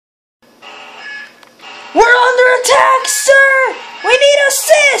attack, sir! We need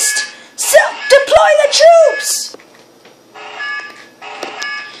assist! Deploy the troops!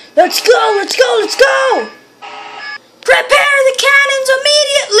 Let's go, let's go, let's go! Prepare the cannons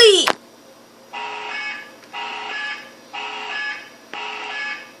immediately!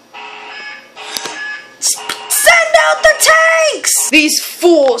 Send out the tanks! These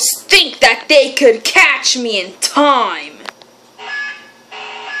fools think that they could catch me in time.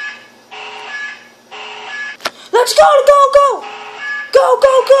 Let's go, go, go! Go,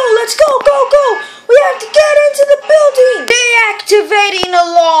 go, go! Let's go, go, go! We have to get into the building! Deactivating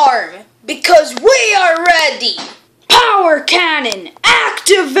alarm! Because we are ready! Power cannon,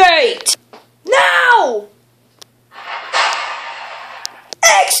 activate! Now!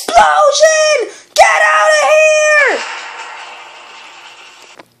 Explosion! Get out of here!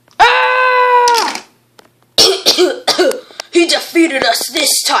 Ah! He defeated us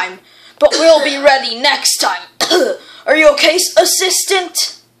this time, but we'll be ready next time. Are you okay,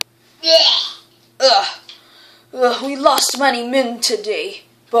 assistant? Yeah. We lost many men today,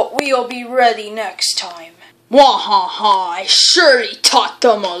 but we'll be ready next time. Wahaha, I surely taught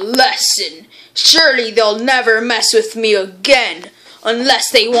them a lesson. Surely they'll never mess with me again,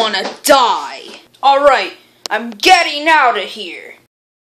 unless they want to die. Alright, I'm getting out of here.